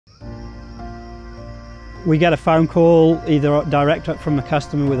We get a phone call either direct up from the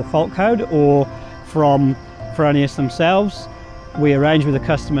customer with a fault code or from Fronius themselves. We arrange with the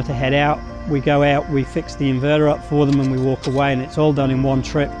customer to head out. We go out, we fix the inverter up for them and we walk away, and it's all done in one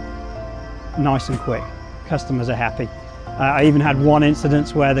trip, nice and quick. Customers are happy. I even had one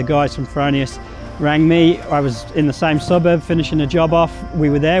incident where the guys from Fronius rang me. I was in the same suburb finishing a job off.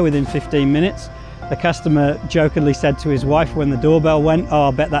 We were there within 15 minutes. The customer jokingly said to his wife when the doorbell went, "Oh,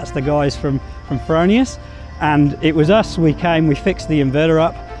 I bet that's the guys from Fronius." And it was us. We came, we fixed the inverter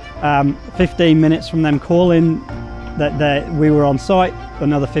up. 15 minutes from them calling, we were on site.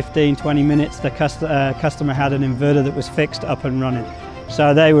 Another 15-20 minutes, the customer had an inverter that was fixed, up and running.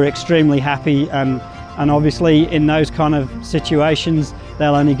 So they were extremely happy, and obviously in those kind of situations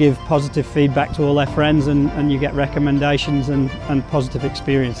they'll only give positive feedback to all their friends, and you get recommendations and positive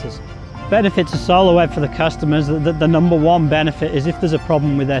experiences. Benefits of Solar.web for the customers, the number one benefit is if there's a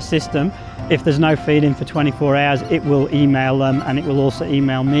problem with their system, if there's no feed-in for 24 hours, it will email them, and it will also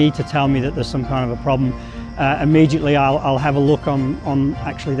email me to tell me that there's some kind of a problem. Immediately I'll have a look on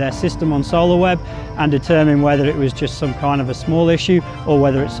actually their system on Solar.web and determine whether it was just some kind of a small issue or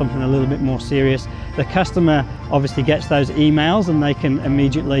whether it's something a little bit more serious. The customer obviously gets those emails and they can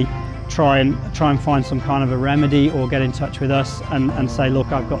immediately try and find some kind of a remedy or get in touch with us and say,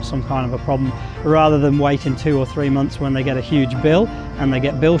 look, I've got some kind of a problem, rather than waiting 2 or 3 months when they get a huge bill and they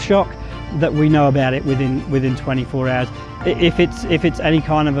get bill shock, that we know about it within 24 hours. If it's any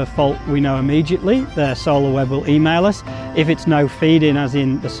kind of a fault, we know immediately. The Solar.web will email us. If it's no feed-in, as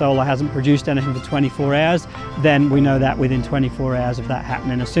in the solar hasn't produced anything for 24 hours, then we know that within 24 hours of that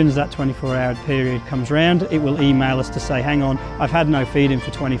happening. As soon as that 24-hour period comes round, it will email us to say, hang on, I've had no feed-in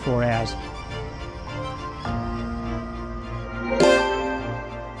for 24 hours.